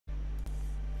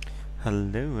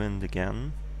Hello and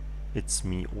again, it's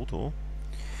me Odo,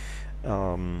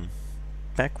 um,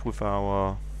 back with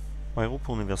our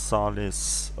Europa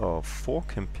Universalis 4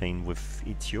 campaign with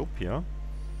Ethiopia.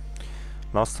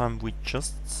 Last time we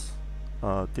just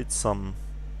did some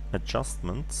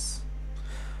adjustments.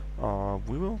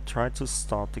 We will try to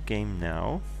start the game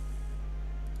now.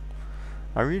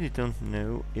 I really don't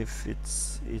know if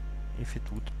if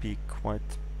it would be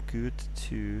quite good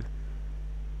to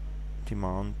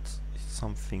demand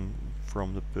something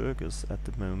from the burghers at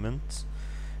the moment,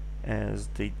 as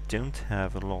they don't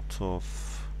have a lot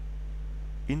of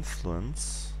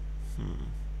influence.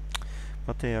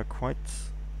 But they are quite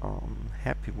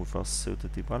happy with us, so the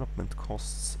development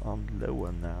costs are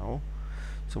lower now.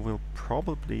 So we'll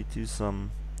probably do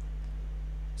some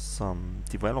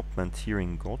development here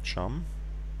in Gocham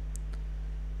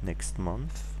next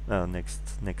month,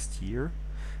 next year,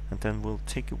 and then we'll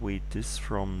take away this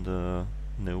from the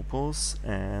nobles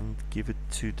and give it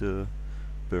to the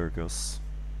burghers.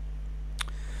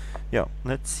 Yeah,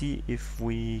 let's see if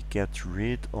we get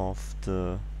rid of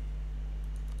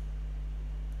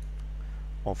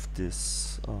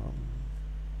this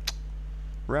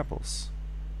rebels.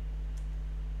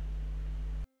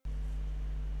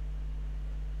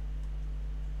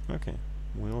 Okay,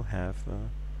 we'll have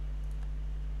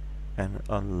an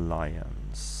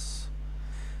alliance.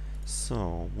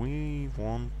 So we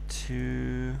want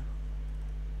to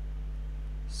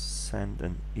send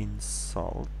an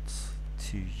insult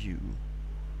to you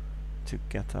to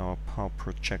get our power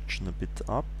projection a bit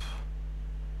up.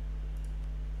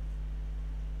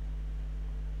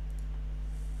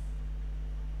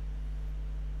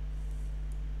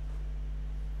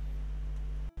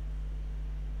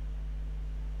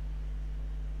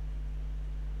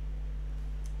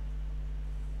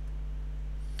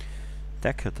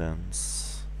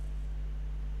 Decadence.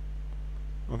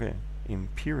 Okay, in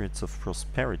periods of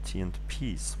prosperity and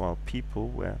peace, while people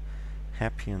were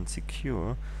happy and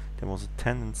secure, there was a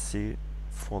tendency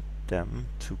for them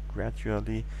to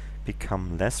gradually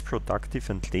become less productive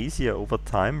and lazier over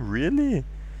time. Really?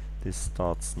 This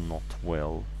starts not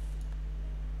well.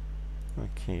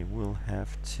 Okay, we'll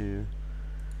have to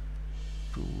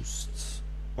boost.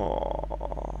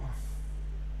 Oh,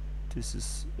 this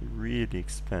is really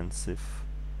expensive.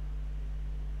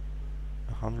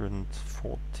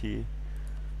 140.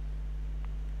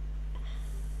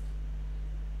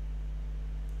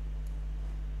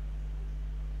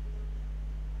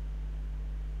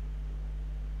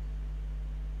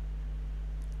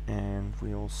 And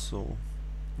we also,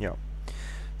 yeah,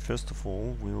 first of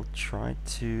all we'll try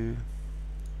to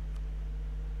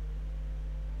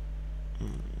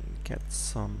get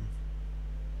some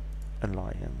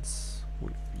alliance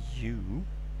with you,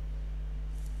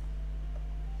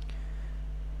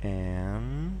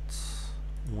 and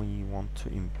we want to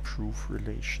improve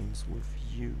relations with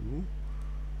you.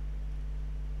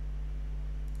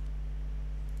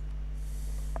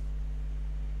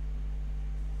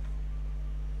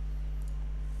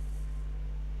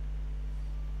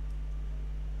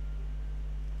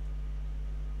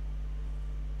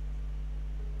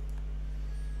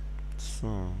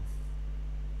 So,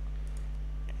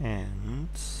 and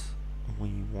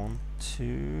we want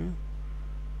to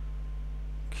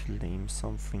claim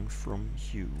something from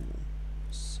you.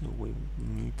 So we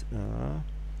need a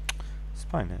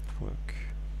spy network.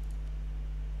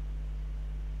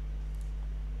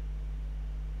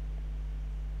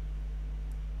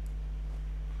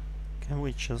 Can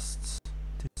we just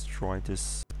destroy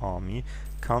this army?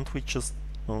 Can't we just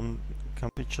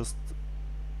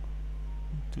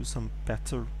do some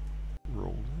better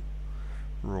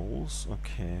rolls?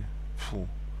 Okay. Puh.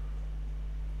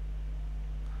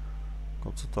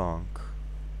 Gott sei Dank.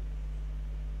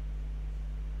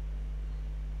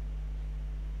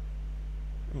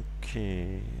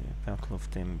 Okay, Battle of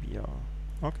Dembia.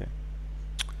 Okay.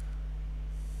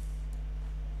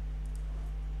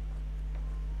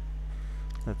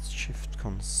 Let's shift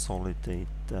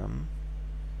consolidate them.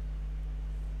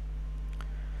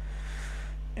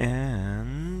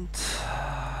 And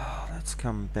let's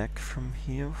come back from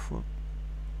here for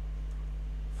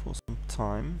some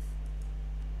time.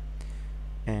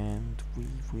 And we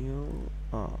will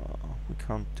we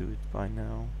can't do it by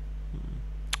now.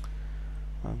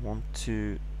 I want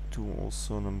to do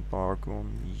also an embargo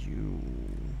on you.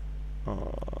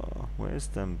 Where's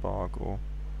the embargo?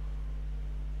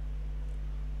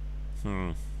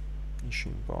 Issue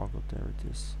embargo, there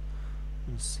it is.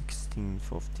 On the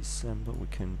 16th of December we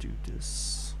can do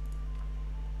this.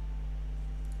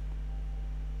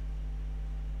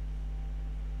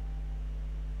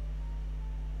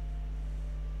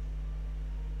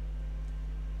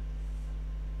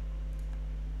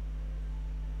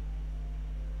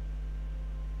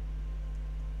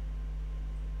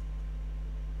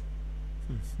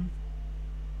 Mhm.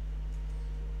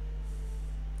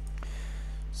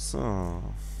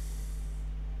 So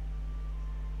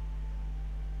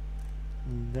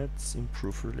let's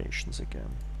improve relations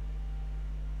again.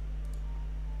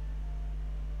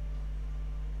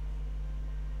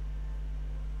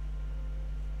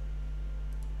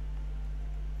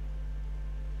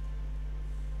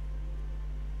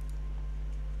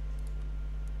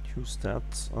 Use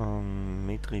that on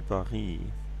Maître Barry.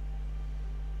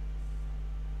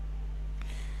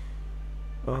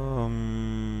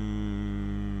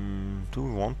 Do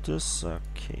we want this?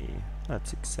 Okay,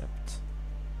 let's accept.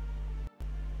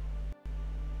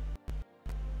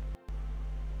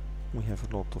 We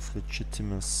have a lot of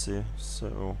legitimacy,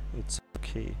 so it's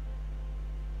okay.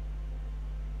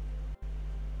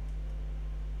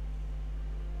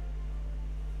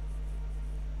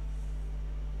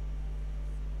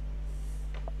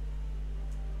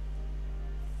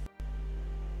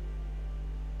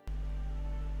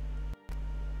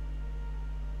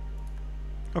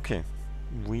 Okay,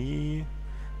 we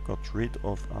got rid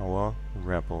of our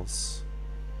rebels.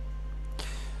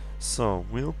 So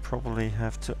we'll probably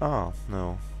have to...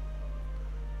 no.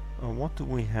 What do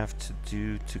we have to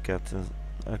do to get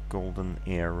a golden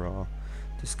era?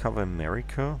 Discover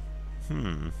America?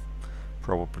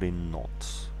 Probably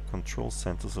not. Control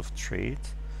centers of trade?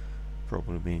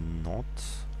 Probably not.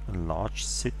 A large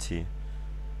city?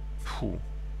 Phew.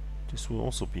 This will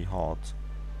also be hard.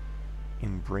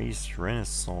 Embrace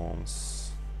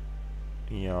Renaissance.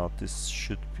 Yeah, this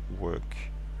should work.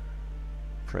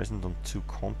 Present on 2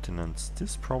 continents.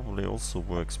 This probably also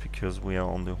works because we are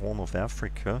on the Horn of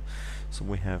Africa, so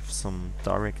we have some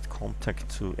direct contact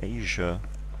to Asia.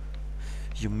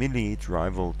 Humiliate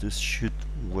rival. This should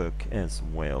work as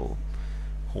well.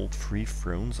 Hold 3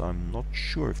 thrones. I'm not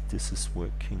sure if this is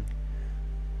working.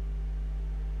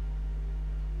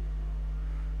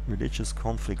 Religious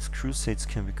conflicts. Crusades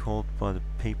can be called by the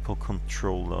papal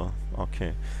controller.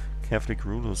 Okay. Catholic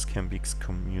rulers can be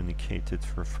excommunicated.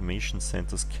 Reformation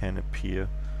centers can appear.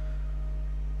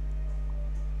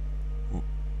 Ooh.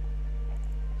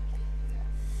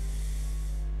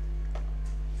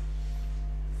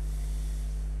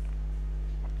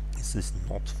 Is this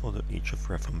not for the Age of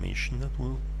Reformation that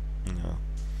will? Yeah.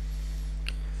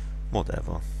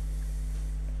 Whatever.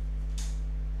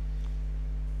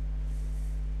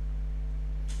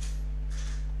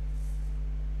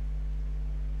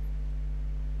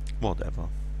 Whatever.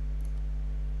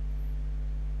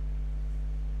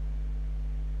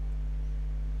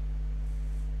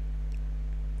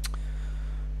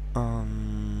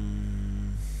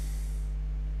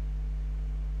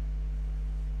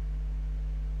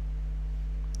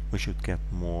 We should get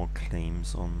more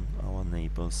claims on our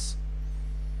neighbors.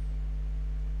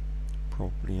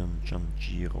 Probably on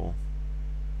Janjiro.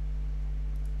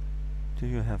 Do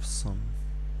you have some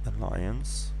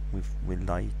alliance with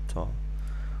Vilaita?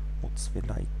 What's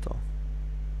Vilaita?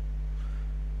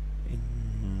 In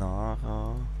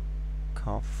Nara,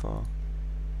 Kafa,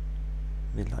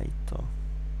 Vilaita.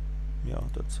 Yeah,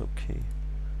 that's okay.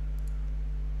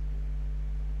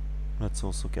 Let's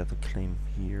also get a claim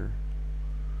here.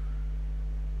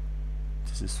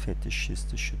 This is fetishist,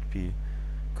 this should be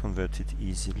converted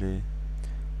easily.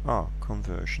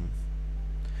 Conversion.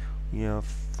 We have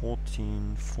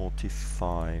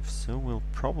 1445, so we'll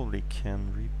probably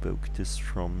can revoke this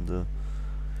from the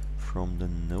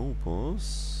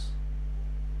nobles.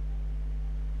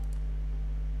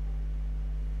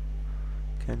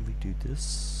 Can we do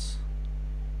this?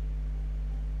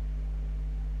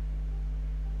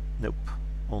 Nope,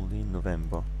 only in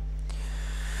November.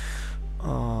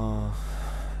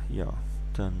 Yeah,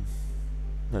 then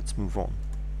let's move on.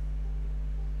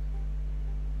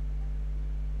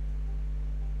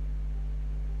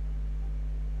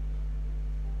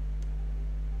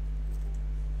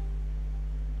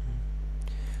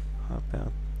 How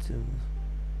about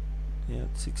yeah,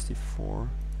 64%.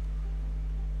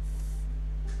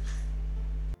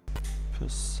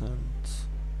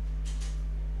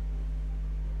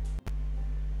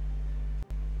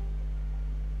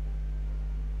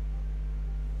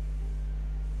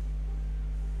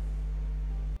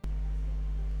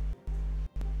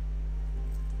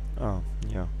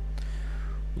 Yeah,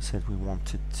 we said we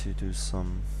wanted to do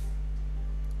some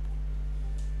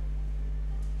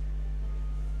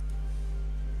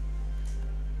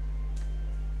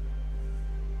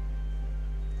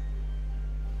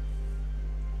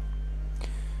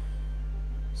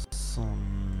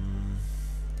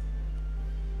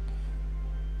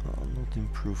not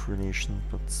improve relation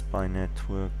but spy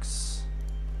networks.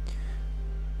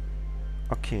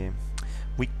 Okay,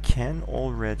 we can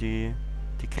already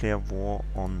declare war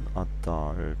on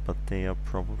Adal, but they are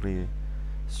probably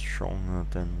stronger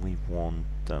than we want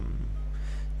them.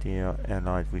 They are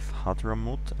allied with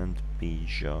Hadramut and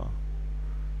Beja.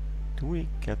 Do we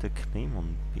get a claim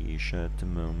on Beja at the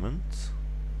moment?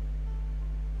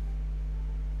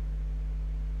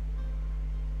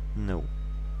 No.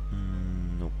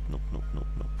 Nope, nope, nope, nope,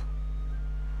 nope.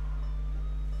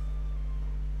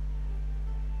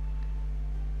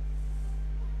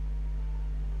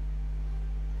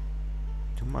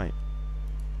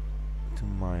 Do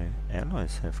my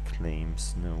allies have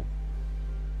claims? No.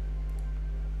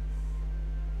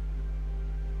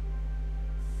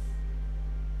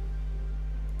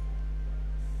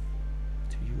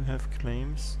 Do you have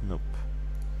claims? Nope.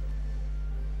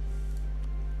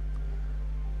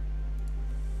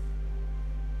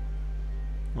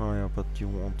 Oh yeah, but you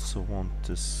also want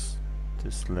this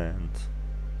land.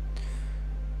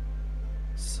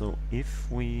 So if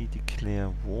we declare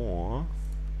war,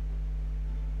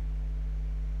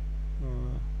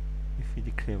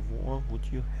 would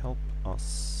you help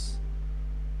us?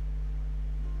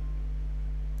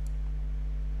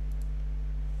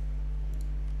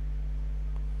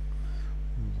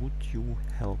 Would you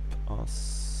help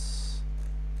us?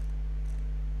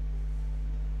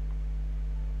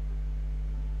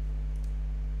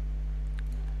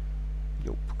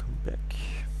 Yup, come back.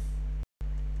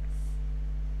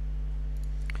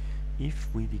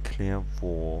 If we declare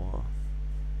war,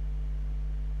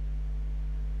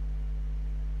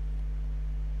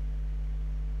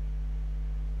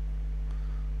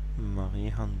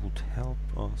 Marihan would help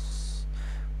us.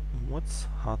 What's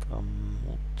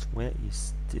Hadramut? Where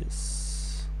is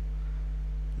this?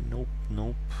 Nope,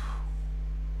 nope,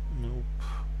 nope.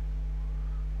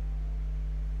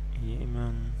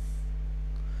 Yemen,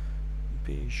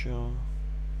 Beja,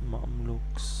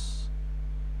 Mamluks,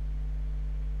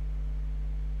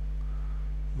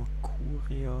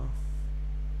 Makuria,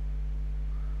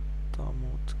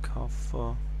 Damut,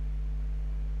 Kaffa.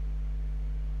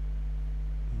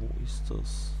 Wo ist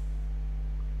das?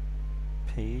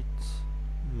 Pate,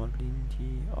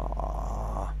 Malindi,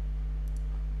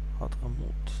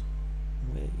 Hadramut.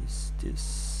 Where is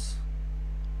this?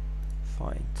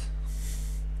 Find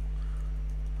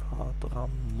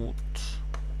Hadramut.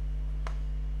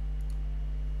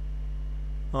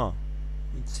 Ah,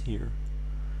 it's here.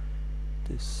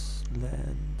 This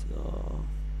land.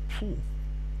 Phew.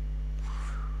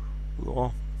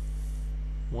 Oh,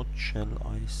 what shall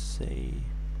I say?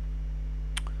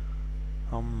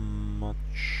 How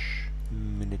much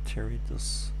military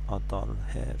does Adal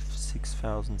have?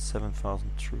 6,000,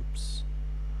 7,000 troops.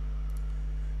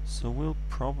 So we'll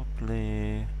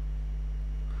probably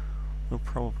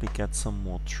get some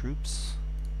more troops.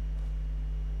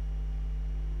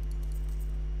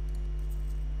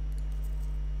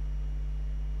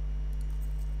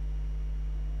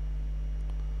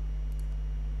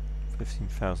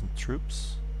 $15,000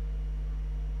 troops.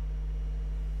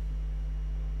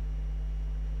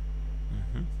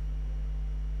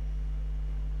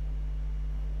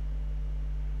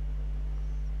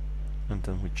 And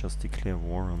then we just declare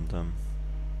war on them.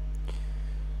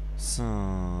 So,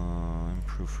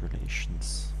 improve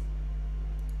relations.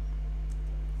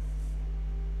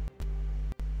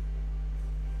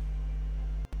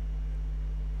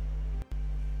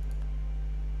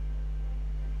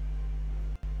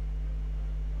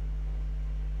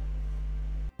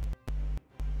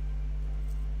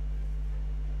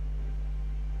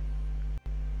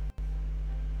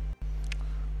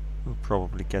 We'll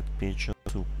probably get Beja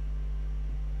to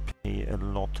pay a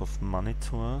lot of money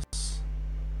to us.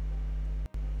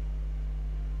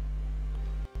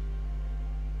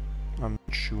 I'm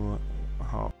not sure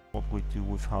what we do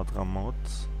with Hadramut.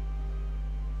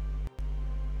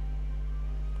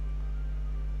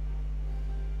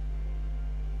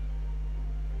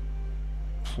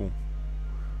 Phew.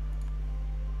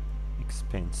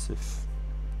 Expensive.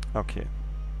 Okay.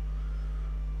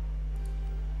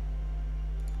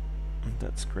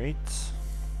 That's great.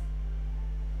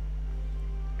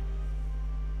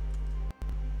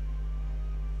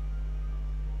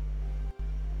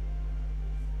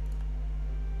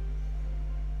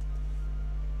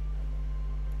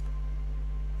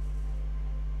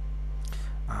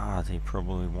 They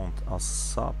probably want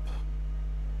us up.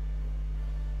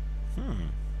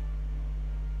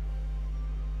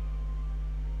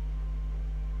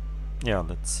 Yeah,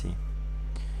 let's see.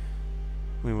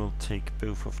 We will take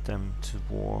both of them to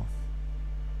war.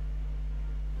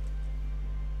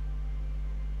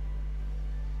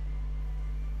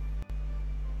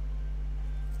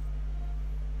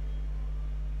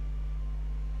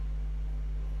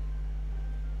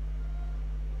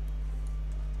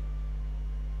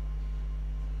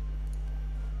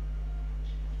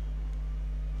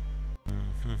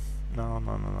 No, no,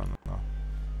 no, no, no, no.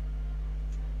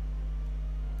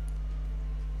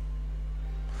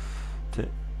 The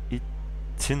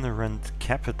itinerant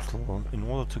capital. In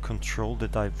order to control the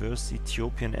diverse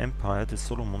Ethiopian empire, the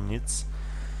Solomonids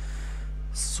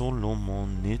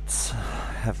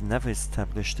have never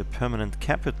established a permanent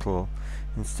capital.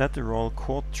 Instead, the royal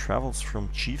court travels from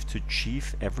chief to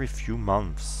chief every few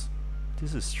months.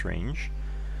 This is strange.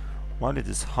 While it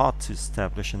is hard to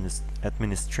establish an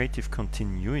administrative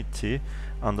continuity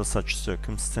under such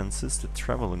circumstances, the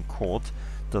traveling court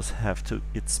does have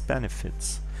its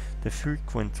benefits. The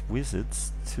frequent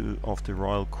visits of the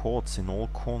royal courts in all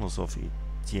corners of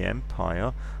the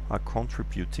empire are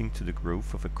contributing to the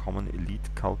growth of a common elite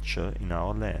culture in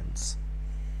our lands.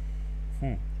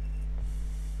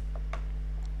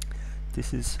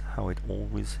 This is how it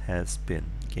always has been.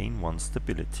 Gain 1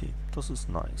 stability. This is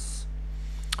nice.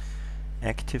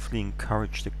 Actively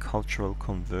encourage the cultural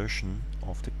conversion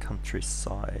of the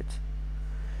countryside.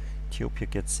 Ethiopia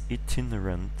gets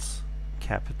itinerant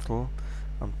capital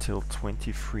until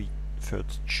 23rd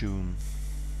June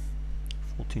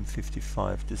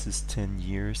 1455. This is 10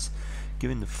 years.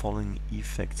 Given the following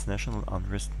effects: national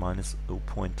unrest minus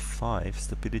 0.5,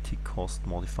 stability cost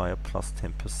modifier plus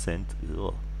 10%.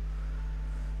 Ugh.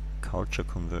 Culture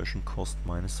conversion cost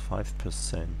minus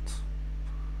 5%.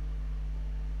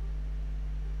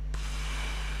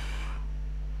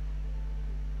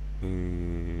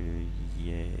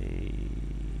 Yay.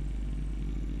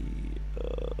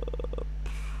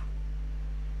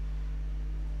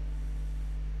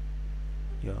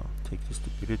 Yeah, take the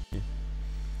stability.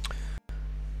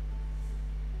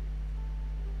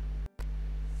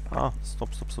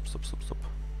 Stop.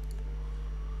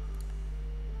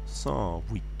 So,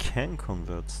 we can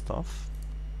convert stuff.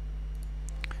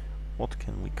 What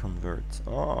can we convert?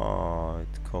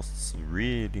 It costs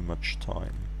really much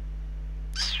time.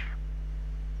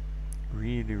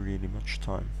 Really much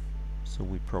time. So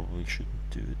we probably shouldn't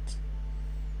do it.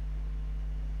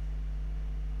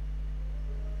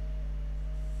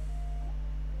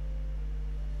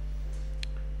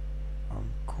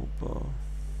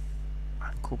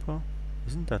 Ankoba?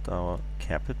 Isn't that our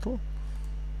capital?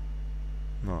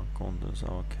 No, Gonda is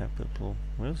our capital.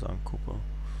 Where's Ankoba?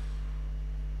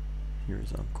 Here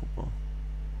is Ankoba.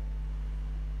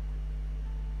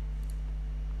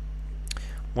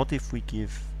 What if we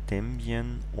give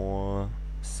Dembian or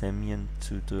Semien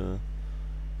to the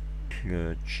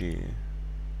clergy?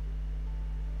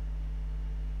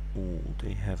 Oh,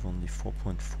 they have only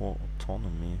 4.4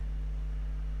 autonomy.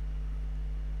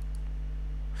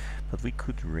 But we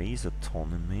could raise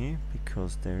autonomy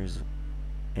because there is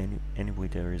anyway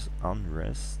there is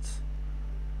unrest.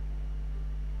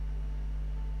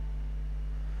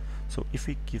 So if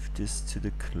we give this to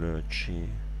the clergy,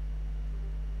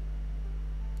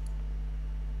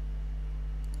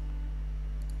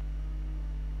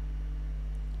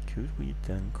 could we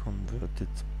then convert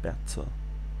it better?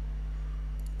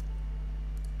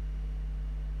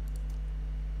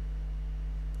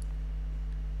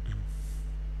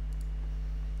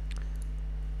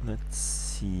 Let's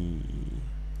see.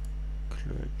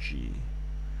 Clergy.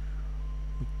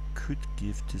 We could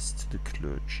give this to the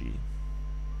clergy.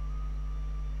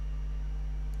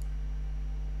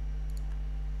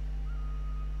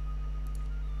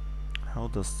 How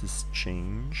does this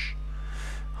change?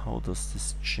 How does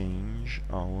this change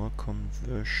our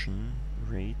conversion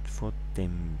rate for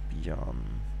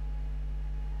Dembian?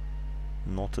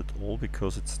 Not at all,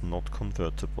 because it's not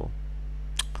convertible.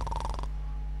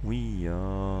 We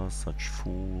are such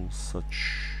fools,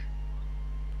 such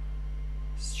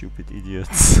stupid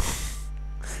idiots.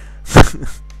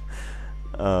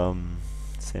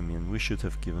 Semyon, we should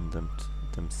have given them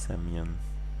Semyon.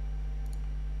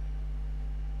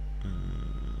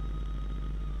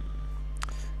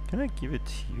 Can I give it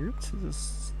here to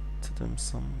them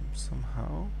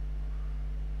somehow?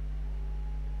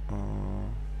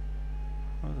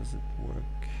 How does it work?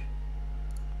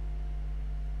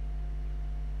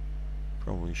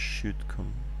 Probably should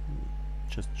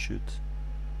should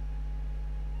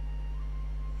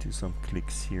do some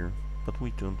clicks here, but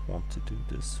we don't want to do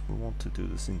this. We want to do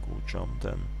this in Gojam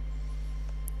then.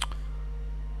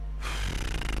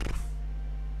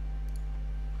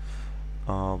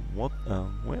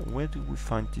 Where do we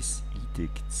find these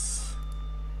edicts?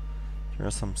 There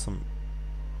are some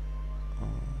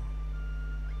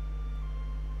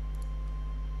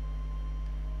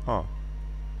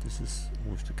this is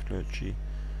with the clergy.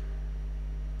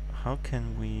 How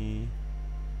can we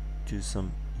do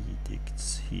some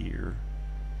edicts here?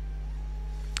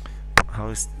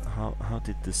 How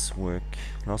did this work?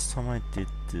 Last time I did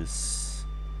this,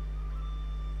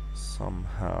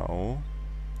 somehow,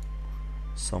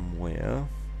 somewhere,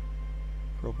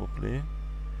 probably.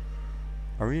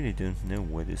 I really don't know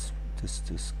where this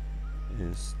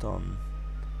is done.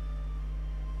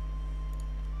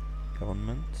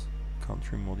 Government,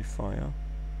 country modifier.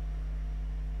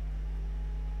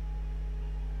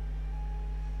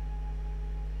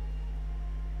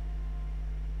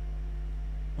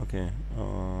 Okay,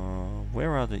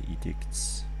 where are the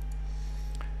edicts?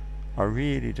 I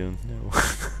really don't know.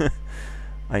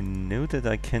 I know that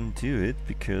I can do it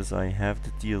because I have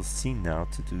the DLC now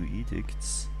to do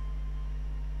edicts.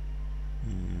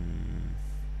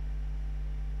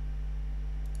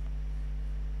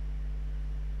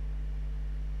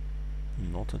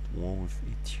 Not at war with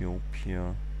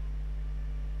Ethiopia.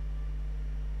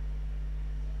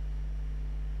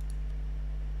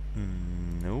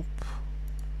 Nope.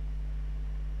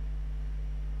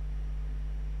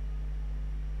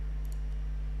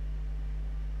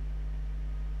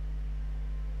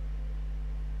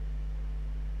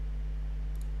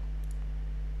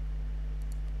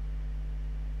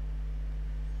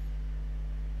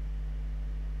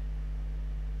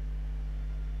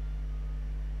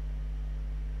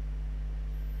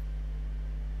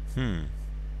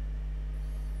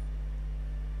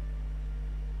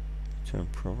 Return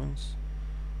province.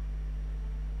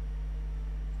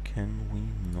 Can we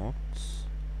not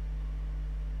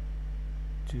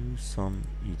do some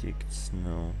edicts?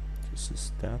 No. This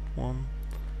is that one.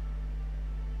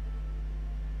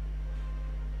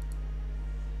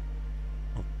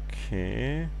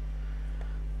 Okay.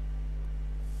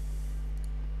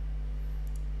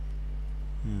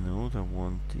 No, I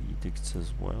want the edicts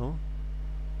as well.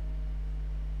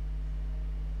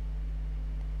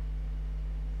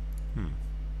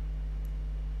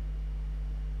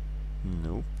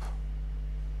 Nope.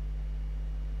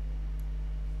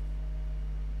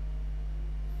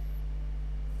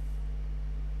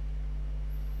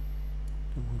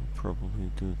 We'll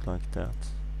probably do it like that.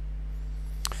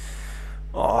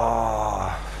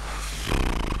 Oh.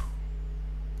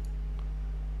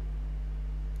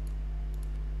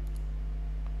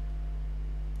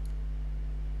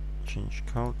 Change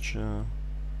culture,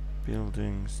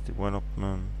 buildings,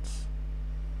 development,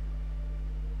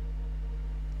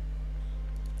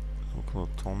 local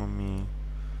autonomy,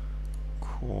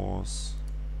 cores,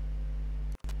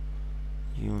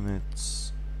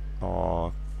 units.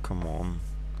 Oh, come on.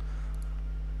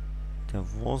 There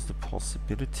was the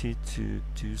possibility to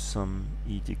do some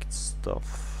edict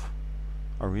stuff.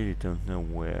 I really don't know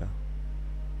where.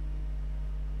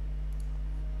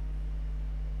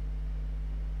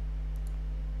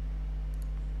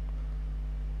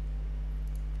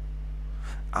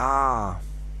 Ah!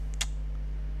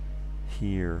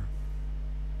 Here.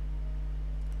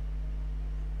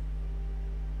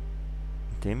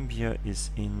 Dembia is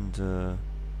in the...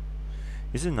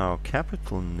 is in our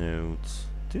capital node.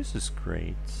 This is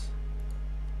great.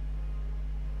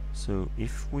 So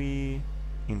if we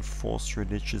enforce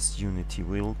religious unity,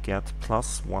 we'll get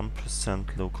plus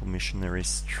 1% local missionary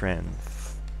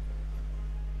strength.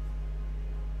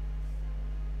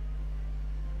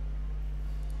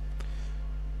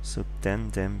 So then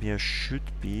Dembia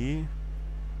should be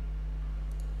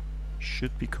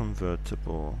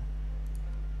convertible.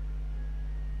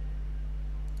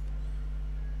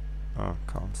 Ah,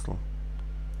 cancel.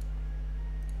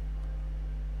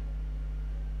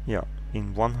 Yeah,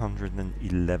 in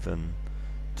 111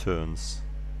 turns.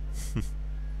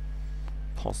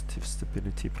 Positive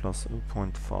stability plus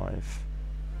 0.5.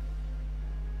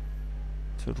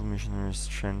 Total missionary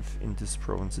strength in this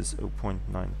province is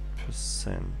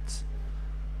 0.9%.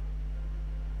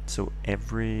 So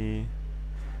every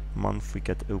month we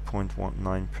get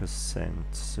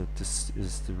 0.19%. So this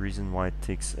is the reason why it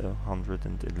takes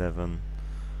 111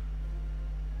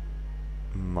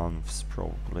 months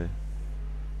probably.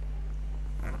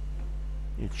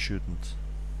 It shouldn't.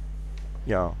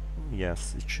 Yeah,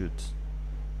 yes, it should.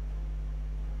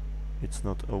 It's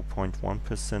not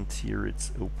 0.1% here,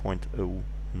 it's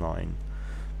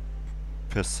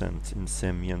 0.09% in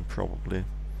Semian probably.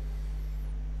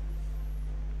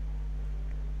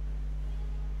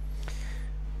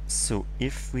 So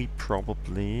if we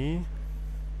probably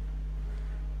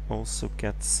also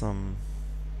get some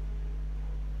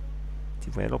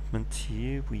development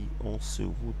here, we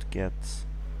also would get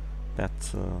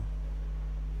better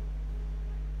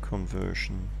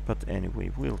conversion. But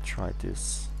anyway, we'll try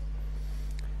this.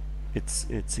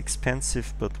 It's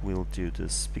expensive, but we'll do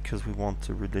this because we want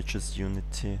a religious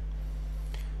unity.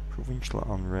 Provincial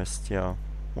unrest, yeah.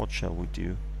 What shall we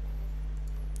do?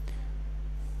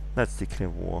 Let's declare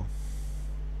war.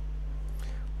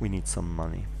 We need some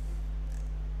money.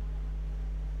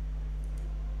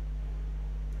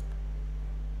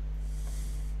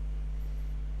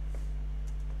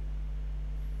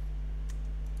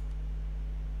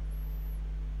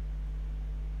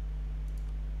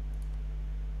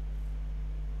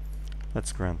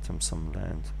 Let's grant them some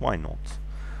land. Why not?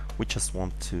 We just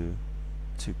want to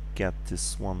get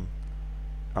this one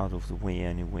out of the way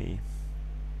anyway.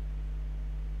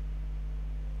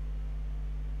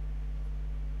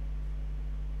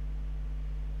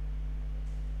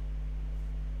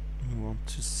 We want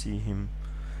to see him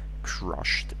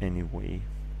crushed anyway.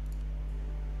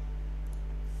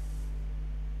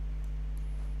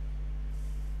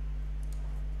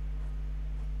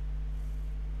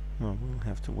 Well, we'll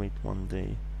have to wait one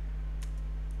day.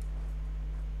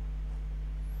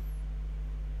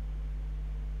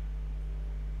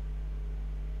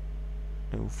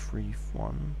 Oh,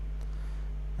 3-1,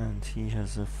 and he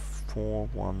has a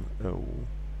 4-1-0.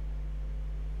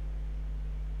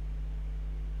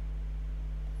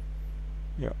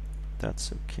 Yeah,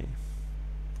 that's okay.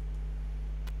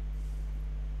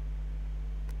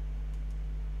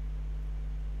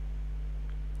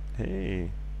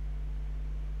 Hey,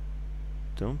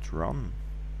 don't run,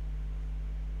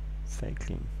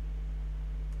 fakeling.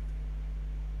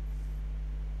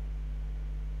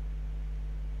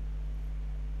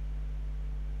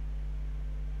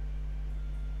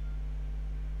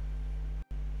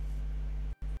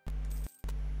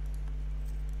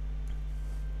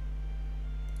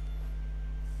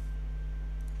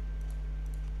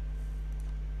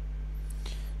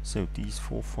 So these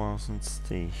 4,000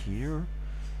 stay here,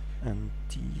 and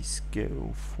these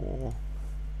go for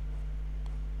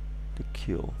the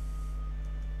kill.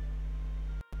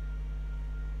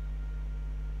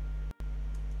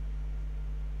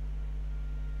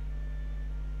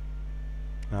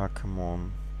 Ah, come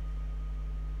on.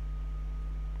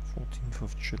 14th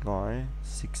of July,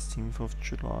 16th of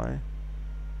July.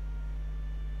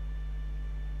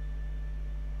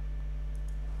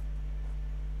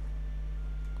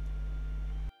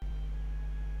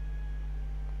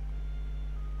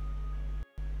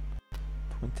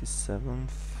 '27th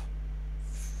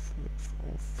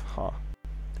of Ha.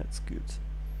 That's good.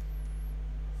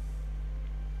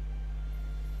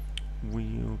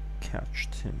 We'll catch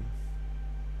him.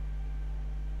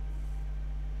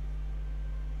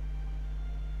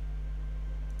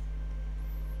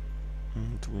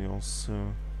 And we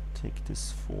also take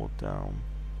this 4 down.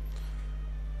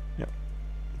 Yeah,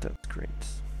 that's great.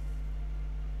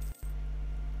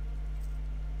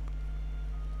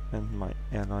 And my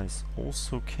allies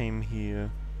also came here.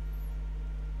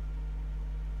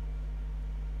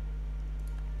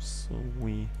 So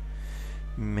we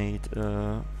made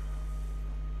a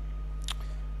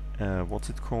what's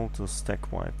it called? A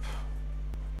stack wipe.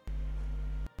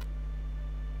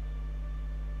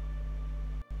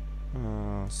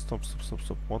 Stop.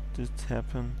 What did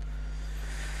happen?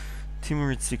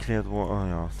 Timurids declared war. Oh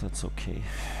yeah, that's okay.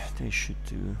 They should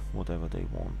do whatever they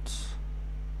want.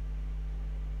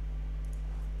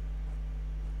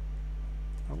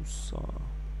 Außer.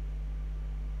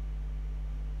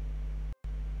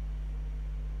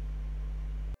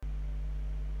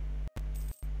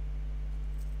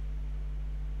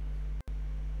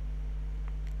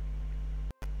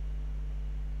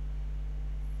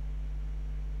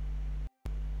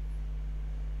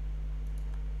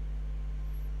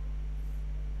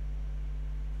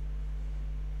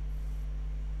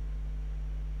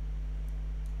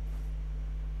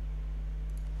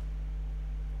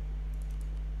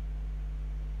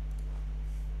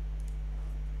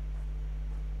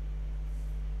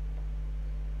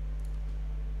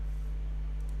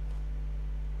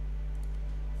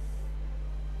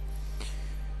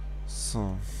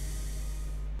 So.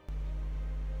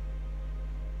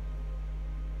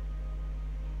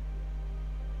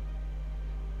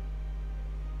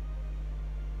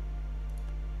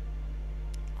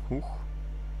 Huch.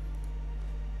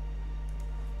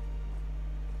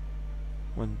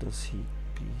 When does he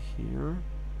be here?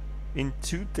 In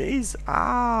 2 days?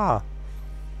 Ah!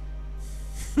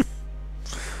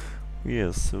 We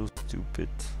are so stupid.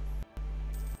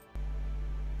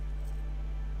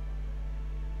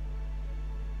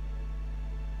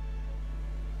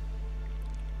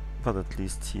 But at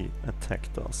least he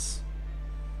attacked us.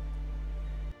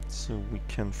 So we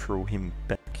can throw him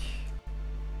back.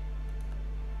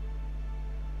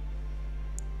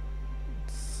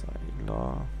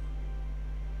 Sailer.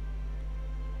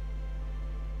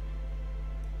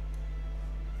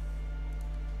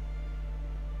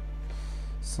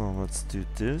 So let's do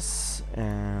this,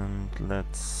 and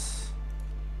let's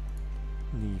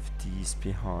leave these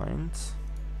behind.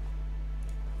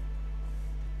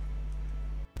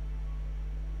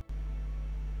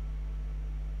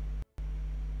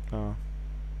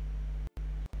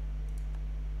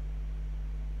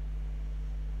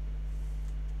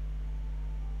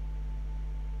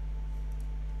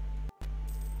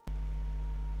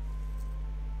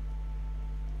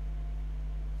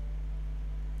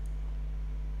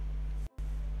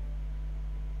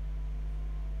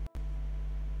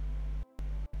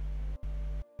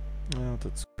 Oh,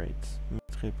 that's great.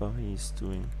 Mitrebari is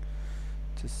doing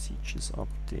the sieges up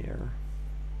there.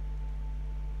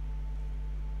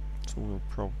 So we'll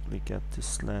probably get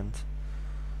this land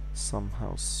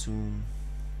somehow soon.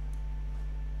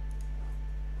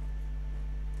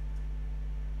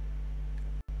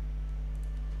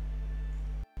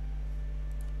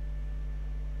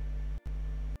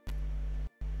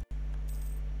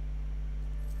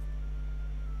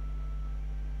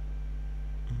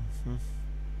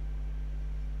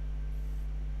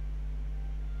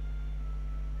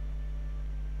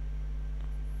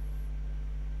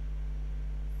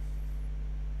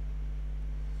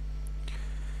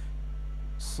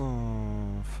 So,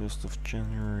 1st of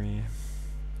January.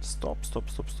 Stop.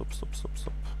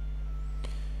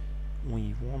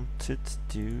 We wanted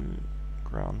to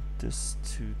grant this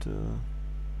to the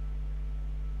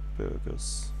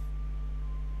burghers.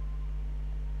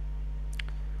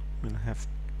 We'll have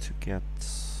to get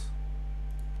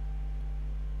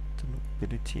the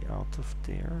nobility out of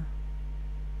there.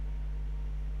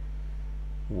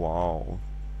 Wow,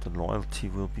 the loyalty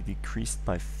will be decreased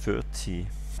by 30.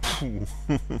 Yeah,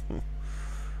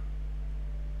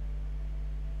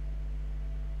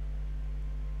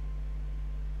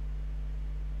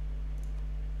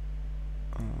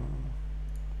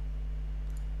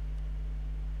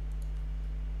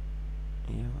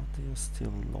 they are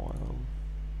still loyal.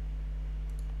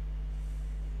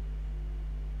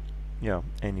 Yeah,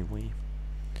 anyway,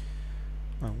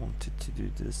 I wanted to do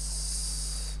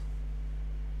this.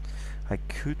 I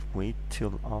could wait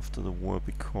till after the war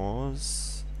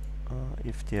because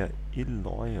if they are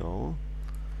illoyal,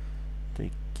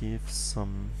 they give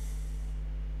some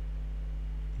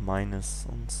minus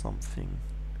on something.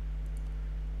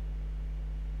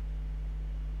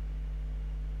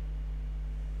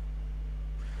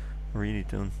 I really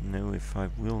don't know if I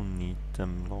will need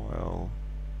them loyal.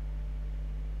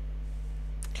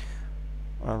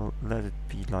 I'll let it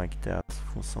be like that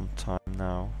for some time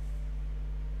now.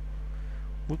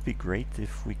 Would be great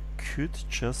if we could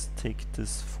just take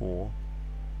this for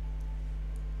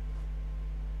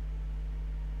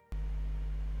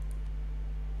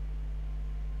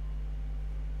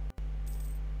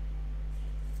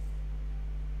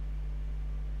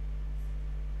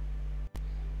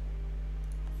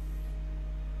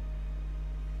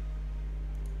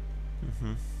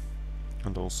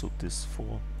and also this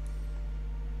for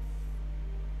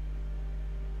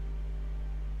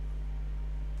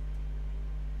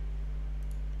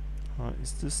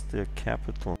is this their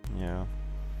capital? Yeah,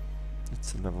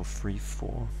 it's a level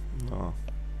 3-4. No,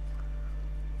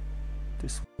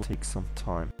 this will take some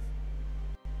time.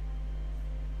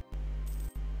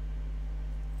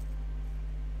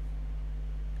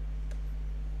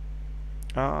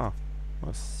 Ah,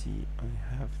 let's see,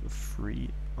 I have a free.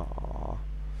 Ah,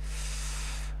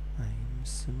 I'm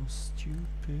so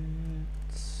stupid.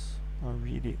 I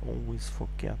really always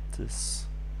forget this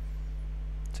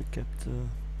to get the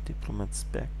diplomats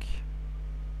back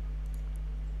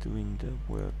doing the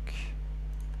work.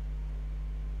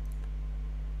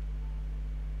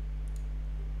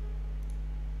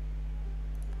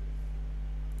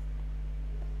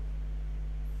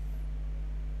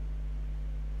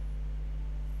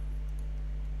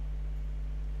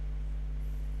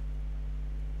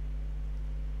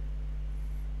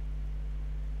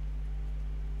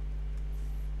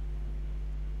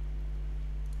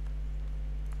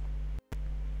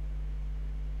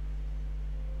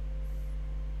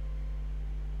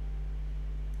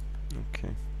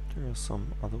 Okay, there are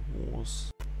some other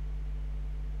wars.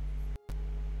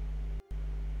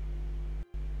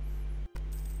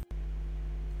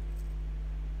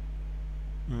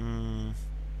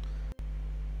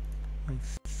 I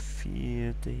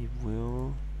fear they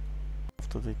will,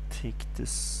 after they take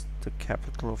this, the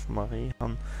capital of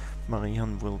Marihan,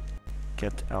 Marihan will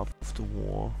get out of the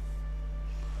war.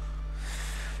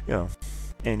 Yeah,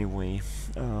 anyway,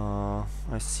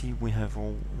 I see we have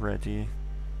already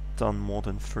done more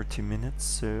than 30 minutes,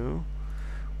 so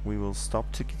we will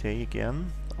stop today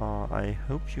again. I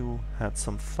hope you had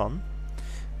some fun,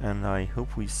 and I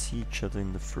hope we see each other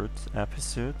in the third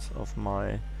episode of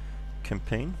my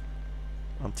campaign.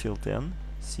 Until then,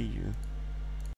 see you.